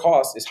because their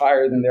cost is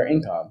higher than their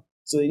income.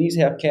 So they need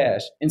to have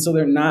cash. And so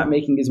they're not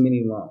making as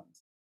many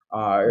loans,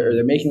 or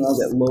they're making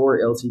loans at lower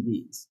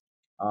LTVs.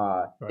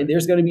 Right. And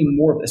there's going to be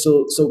more of that.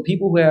 So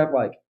people who have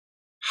like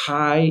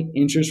high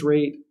interest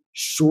rate,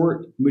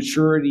 short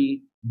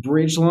maturity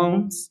bridge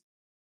loans,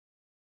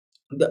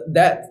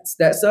 that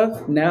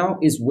stuff now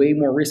is way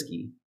more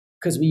risky,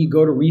 because when you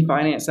go to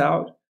refinance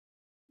out,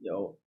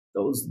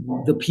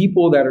 the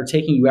people that are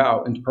taking you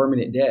out into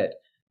permanent debt,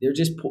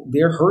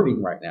 they're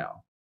hurting right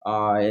now,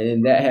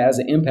 and that has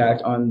an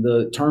impact on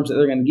the terms that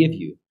they're going to give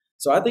you.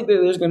 So I think that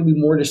there's going to be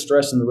more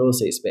distress in the real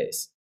estate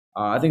space.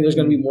 I think there's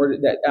going to be more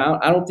that.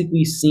 I don't think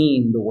we've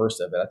seen the worst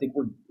of it. I think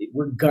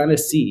we're gonna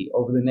see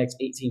over the next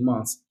 18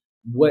 months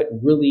what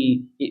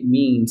really it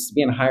means to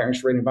be in a higher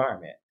interest rate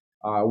environment,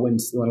 when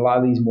a lot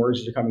of these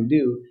mortgages are coming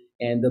due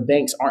and the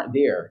banks aren't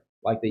there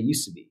like they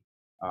used to be.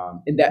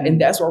 And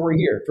that's why we're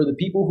here, for the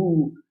people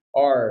who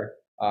are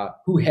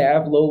who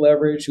have low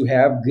leverage, who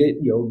have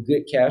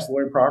good cash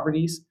flowing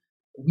properties.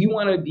 We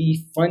want to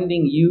be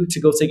funding you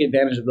to go take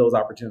advantage of those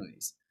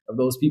opportunities, of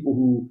those people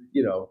who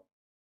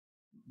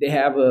they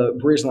have a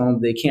bridge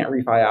loan they can't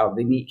refi out.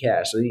 They need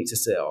cash, so they need to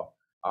sell.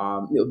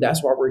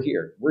 That's why we're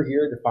here. We're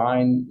here to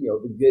find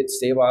the good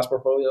stabilized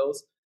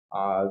portfolios,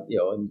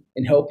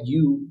 and help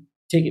you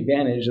take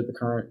advantage of the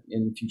current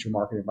and future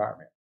market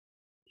environment.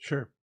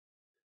 Sure.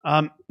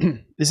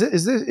 Is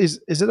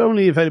it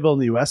only available in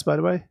the US, by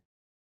the way?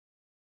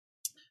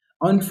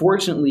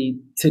 Unfortunately,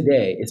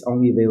 today it's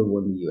only available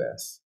in the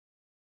US.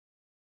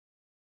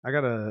 I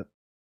got a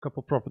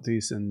couple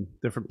properties in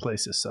different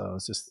places, so I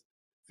was just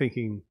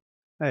thinking,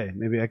 hey,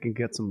 maybe I can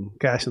get some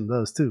cash on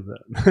those too.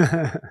 But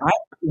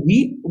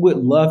we would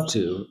love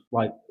to,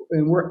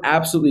 and we're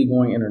absolutely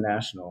going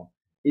international.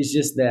 It's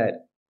just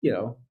that,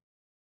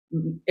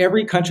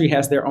 every country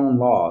has their own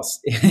laws,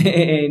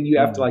 and you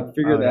have to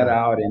figure that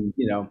out. And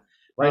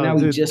right now,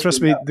 dude,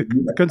 trust me,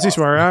 the countries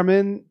where I'm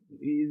in,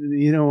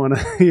 you don't want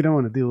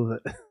to deal with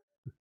it.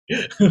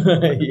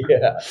 Yeah,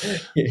 yeah.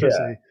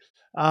 Especially.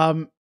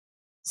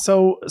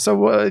 So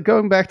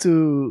going back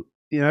to,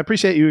 I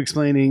appreciate you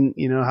explaining,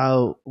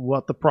 how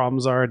what the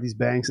problems are at these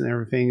banks and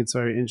everything. It's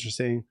very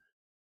interesting.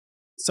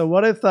 So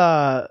what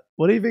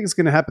do you think is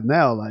going to happen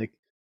now? Like,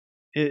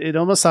 it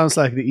almost sounds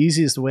like the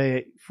easiest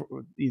way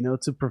for,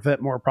 to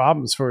prevent more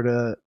problems for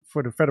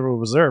the Federal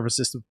Reserve is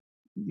just to,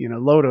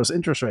 lower those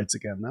interest rates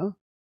again. No.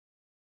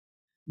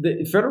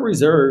 The Federal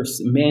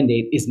Reserve's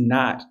mandate is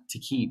not to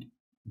keep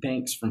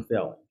banks from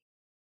failing.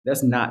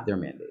 That's not their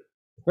mandate.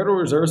 The Federal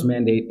Reserve's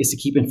mandate is to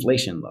keep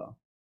inflation low.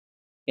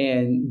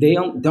 And they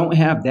don't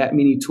have that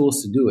many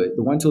tools to do it.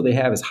 The one tool they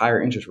have is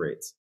higher interest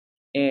rates.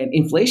 And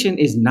inflation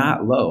is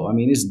not low. I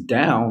mean, it's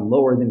down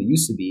lower than it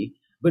used to be,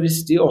 but it's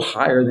still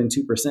higher than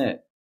 2%.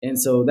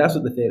 And so that's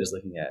what the Fed is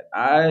looking at.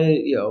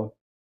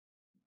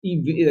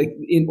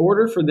 In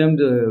order for them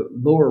to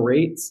lower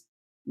rates,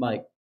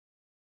 like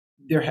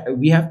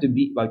we have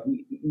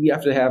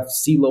to have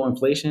see low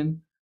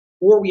inflation,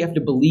 or we have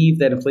to believe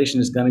that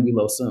inflation is going to be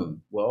low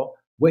soon. Well,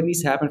 what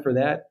needs to happen for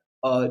that?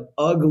 An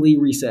ugly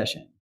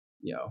recession.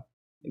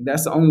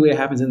 That's the only way it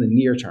happens in the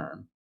near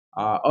term.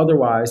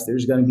 Otherwise,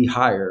 there's going to be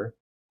higher,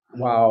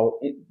 while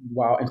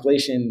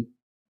inflation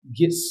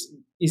is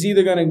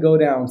either going to go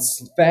down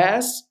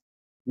fast,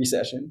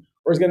 recession,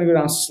 or it's going to go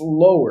down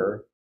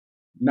slower,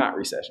 not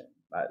recession.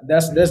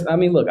 That's. I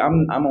mean, look,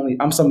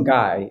 I'm some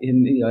guy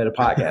at a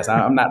podcast.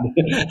 I'm not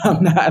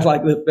I'm not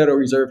like the Federal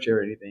Reserve Chair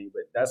or anything,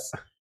 but that's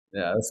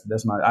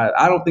my.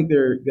 I don't think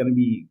they're going to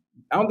be.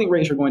 I don't think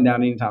rates are going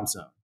down anytime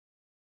soon.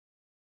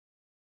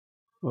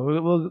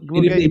 Well,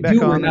 we'll get you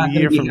back on a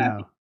year from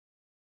now.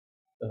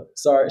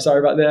 Sorry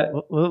about that.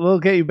 We'll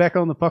get you back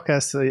on the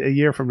podcast a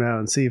year from now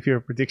and see if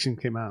your prediction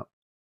came out.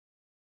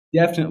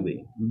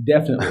 Definitely.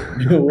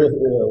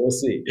 We'll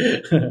see.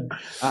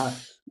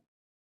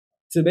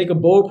 To make a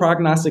bold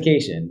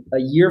prognostication, a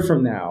year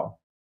from now,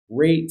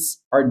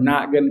 rates are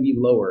not going to be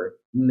lower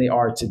than they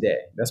are today.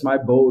 That's my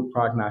bold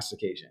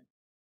prognostication.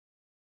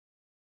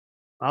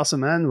 Awesome,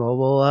 man.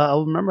 Well,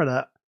 I'll remember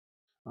that.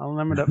 I'll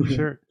remember that for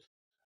sure.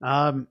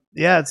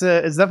 Yeah, it's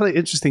definitely an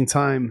interesting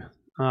time.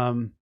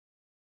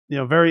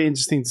 Very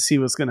interesting to see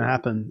what's going to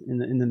happen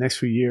in the next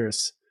few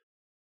years.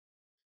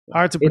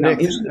 Hard to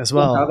predict as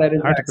well. How that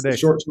Hard to predict. The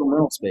short-term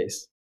rental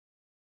space.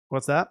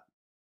 What's that?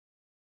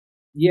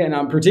 Yeah, and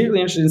I'm particularly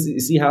interested to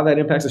see how that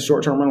impacts the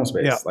short-term rental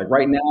space. Yeah. Like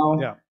right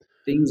now,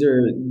 things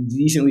are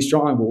decently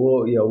strong, but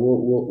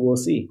we'll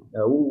see.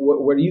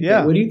 What do you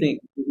think? What do you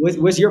think?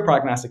 What's your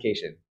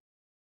prognostication?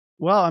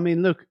 Well, I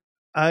mean, look,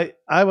 I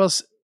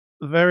was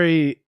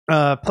very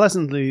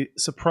pleasantly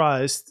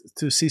surprised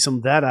to see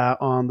some data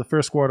on the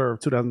first quarter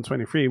of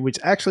 2023, which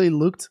actually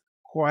looked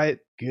quite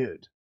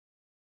good.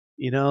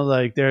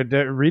 Like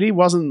there really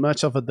wasn't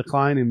much of a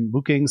decline in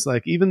bookings.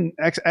 Like in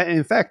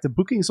fact, the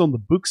bookings on the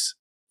books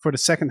for the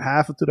second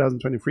half of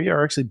 2023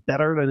 are actually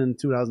better than in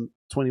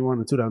 2021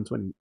 and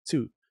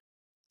 2022.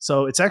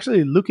 So it's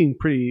actually looking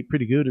pretty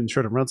good in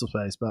short-term rental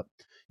space. But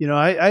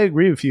I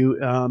agree with you.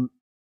 I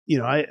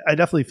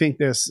definitely think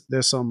there's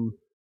some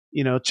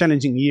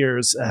challenging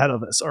years ahead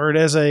of us, or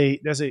there's a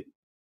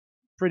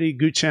pretty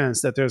good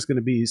chance that there's going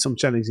to be some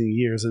challenging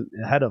years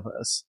ahead of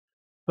us.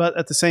 But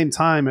at the same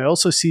time, I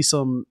also see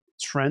some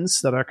trends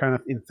that are kind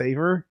of in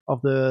favor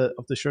of the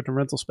short-term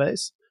rental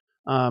space,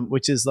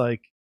 which is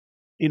like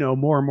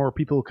more and more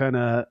people kind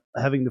of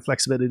having the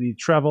flexibility to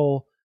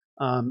travel.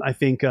 I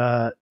think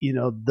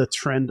the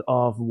trend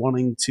of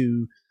wanting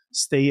to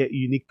stay at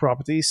unique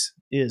properties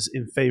is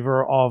in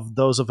favor of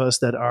those of us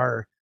that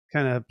are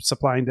kind of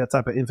supplying that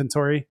type of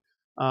inventory.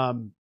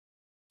 And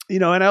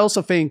I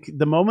also think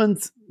the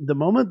moment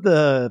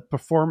the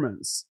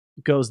performance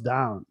goes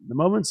down, the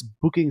moment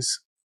bookings,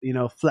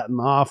 flatten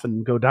off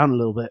and go down a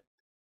little bit,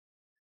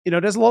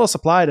 there's a lot of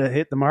supply that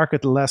hit the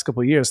market the last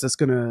couple of years that's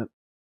going to,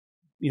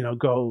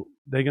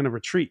 they're going to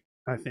retreat,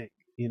 I think,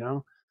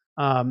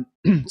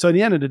 so at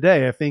the end of the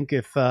day, I think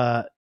if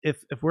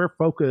we're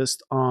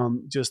focused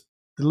on just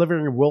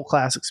delivering a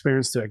world-class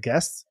experience to our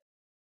guests,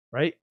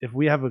 right? If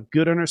we have a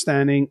good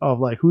understanding of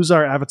like who's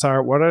our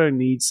avatar, what are their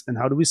needs, and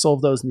how do we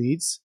solve those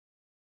needs,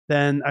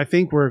 then I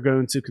think we're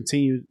going to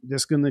continue.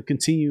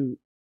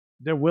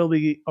 There will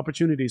be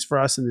opportunities for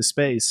us in this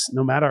space,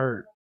 no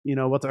matter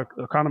what the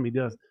economy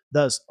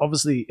does.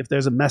 Obviously, if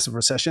there's a massive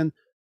recession,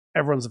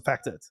 everyone's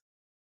affected.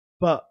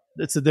 But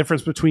it's the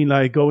difference between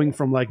like going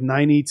from like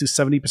 90 to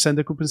 70%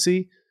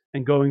 occupancy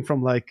and going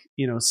from like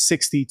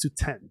 60 to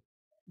 10,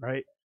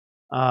 right?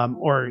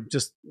 Or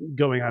just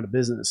going out of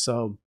business.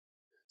 So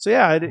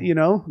yeah,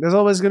 there's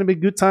always going to be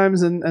good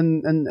times and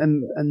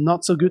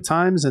not so good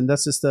times, and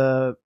that's just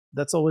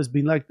it's always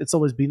been like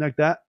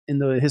that in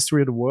the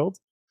history of the world.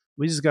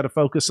 We just got to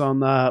focus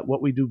on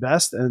what we do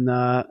best and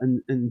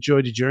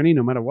enjoy the journey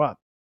no matter what.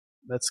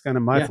 That's kind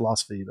of my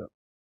philosophy, though.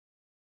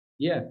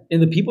 Yeah,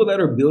 and the people that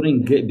are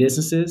building good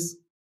businesses,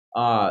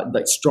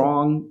 like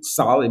strong,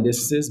 solid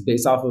businesses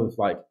based off of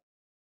like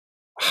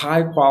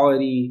high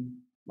quality,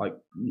 like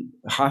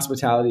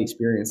hospitality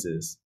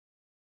experiences,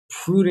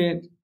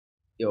 prudent,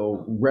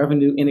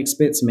 revenue and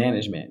expense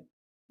management,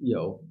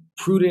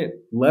 prudent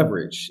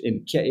leverage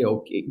and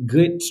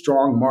good,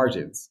 strong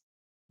margins,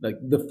 like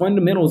the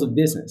fundamentals of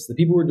business, the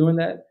people who are doing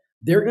that,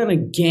 they're going to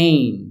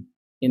gain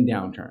in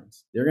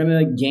downturns. They're going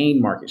to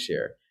gain market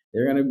share.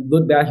 They're going to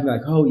look back and be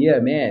like, oh yeah,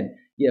 man,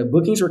 yeah,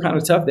 bookings were kind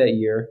of tough that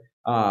year.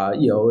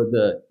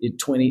 The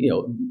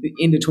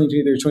end of 2023,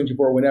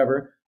 2024,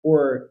 whatever.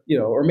 Or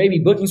maybe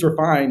bookings were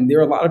fine. There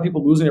are a lot of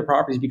people losing their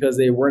properties because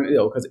they weren't,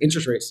 because of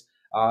interest rates.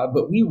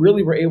 But we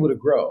really were able to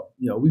grow.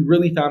 We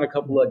really found a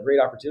couple of great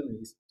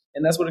opportunities,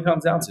 and that's what it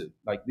comes down to.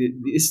 Like the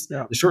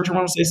short-term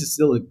rental space is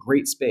still a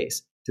great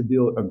space to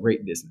build a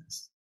great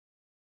business.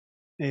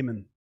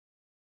 Amen.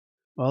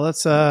 Well,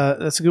 that's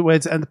a good way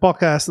to end the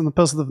podcast on a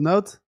positive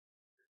note.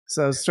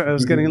 So I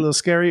was getting a little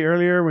scary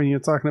earlier when you were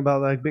talking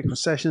about like big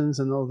recessions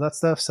and all that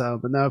stuff. So,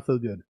 but now I feel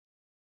good.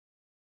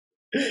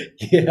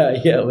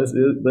 Yeah. Let's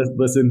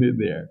end it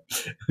there.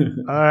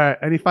 All right.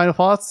 Any final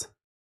thoughts?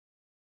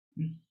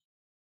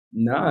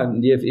 Nah.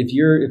 If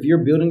you're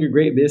building a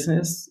great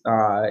business,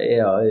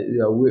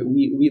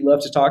 we'd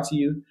love to talk to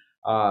you.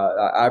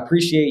 I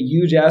appreciate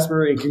you,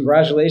 Jasper, and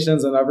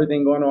congratulations on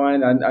everything going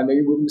on. I know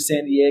you're moving to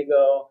San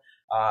Diego.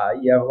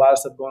 You have a lot of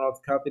stuff going on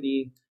with the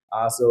company.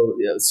 So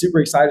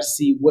super excited to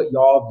see what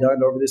y'all have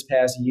done over this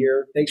past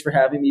year. Thanks for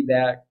having me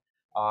back.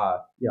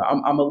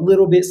 I'm a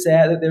little bit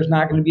sad that there's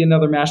not going to be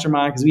another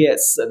mastermind, because we had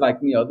that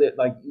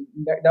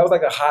was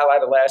like a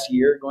highlight of last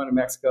year, going to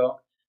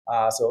Mexico.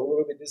 So a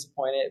little bit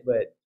disappointed,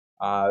 but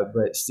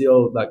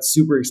still like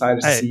super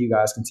excited to see you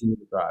guys continue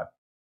to thrive.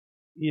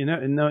 You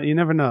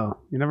never know.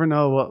 You never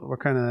know what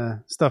kind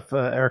of stuff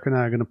Eric and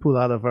I are going to pull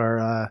out of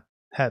our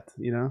hat.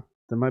 There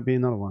might be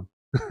another one.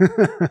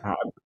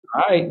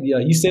 All right. Yeah,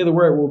 you say the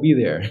word, we'll be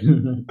there.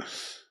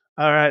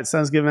 All right.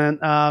 Sounds good, man.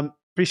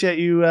 Appreciate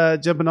you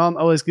jumping on.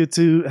 Always good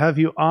to have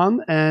you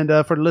on. And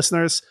for the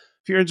listeners,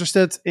 if you're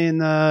interested in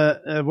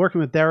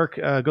working with Derek,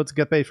 go to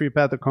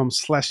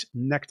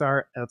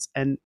getpaidforyourpad.com/nectar. That's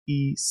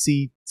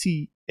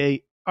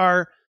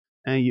NECTAR.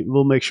 And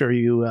we'll make sure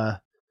you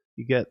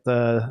get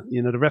the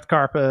red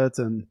carpet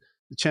and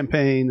the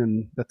champagne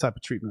and that type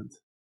of treatment.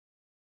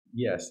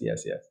 Yes.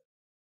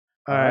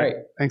 All right.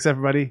 Thanks,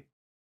 everybody.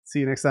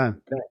 See you next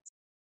time. Thanks.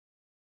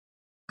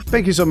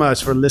 Thank you so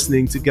much for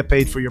listening to Get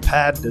Paid for Your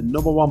Pad, the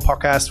 #1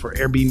 podcast for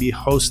Airbnb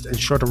hosts and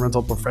short-term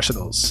rental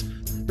professionals.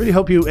 Really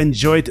hope you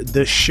enjoyed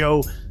the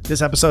show.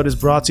 This episode is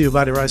brought to you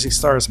by the Rising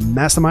Stars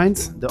Mastermind,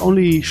 the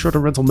only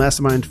short-term rental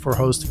mastermind for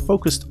hosts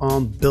focused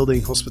on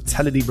building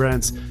hospitality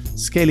brands,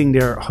 scaling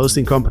their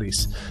hosting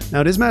companies.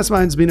 Now, this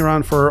mastermind's been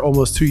around for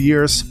almost 2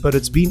 years, but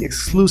it's been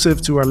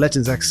exclusive to our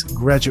Legends X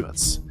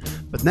graduates.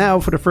 But now,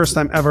 for the first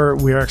time ever,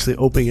 we are actually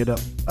opening it up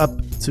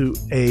to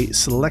a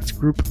select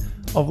group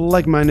of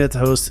like-minded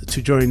hosts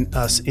to join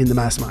us in the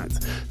mastermind.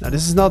 Now,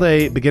 this is not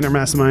a beginner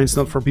mastermind. It's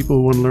not for people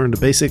who want to learn the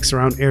basics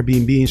around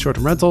Airbnb and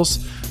short-term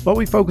rentals. What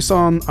we focus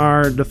on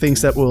are the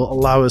things that will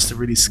allow us to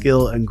really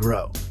scale and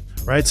grow,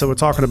 right? So we're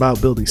talking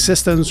about building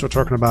systems. We're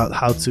talking about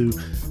how to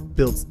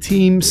build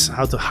teams,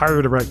 how to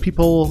hire the right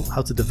people,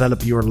 how to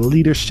develop your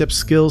leadership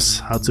skills,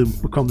 how to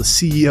become the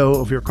CEO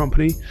of your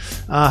company,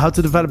 how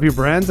to develop your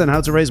brand, and how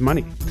to raise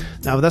money.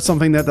 Now, if that's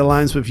something that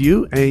aligns with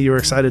you and you're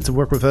excited to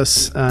work with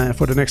us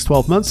for the next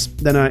 12 months,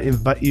 then I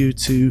invite you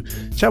to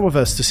chat with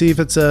us to see if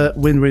it's a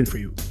win-win for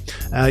you.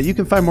 You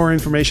can find more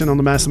information on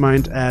the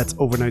mastermind at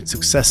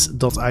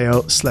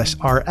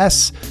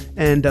overnightsuccess.io/RS.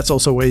 And that's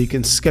also where you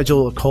can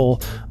schedule a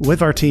call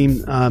with our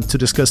team to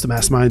discuss the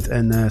mastermind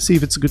and see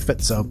if it's a good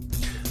fit. So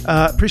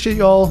appreciate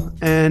you all,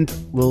 and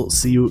we'll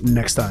see you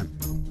next time.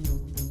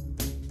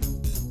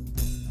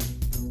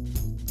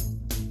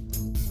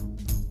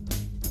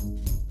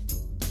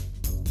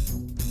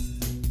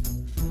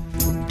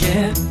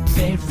 Get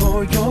paid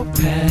for your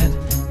pad.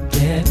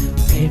 Get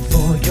paid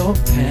for your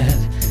pad.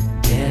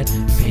 Get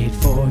paid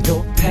for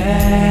your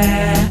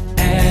pad.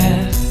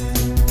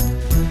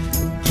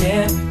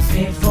 Get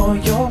paid for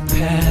your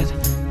pad.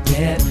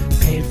 Get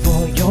paid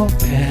for your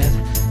pad.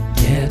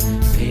 Get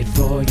paid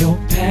for your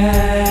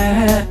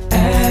pad.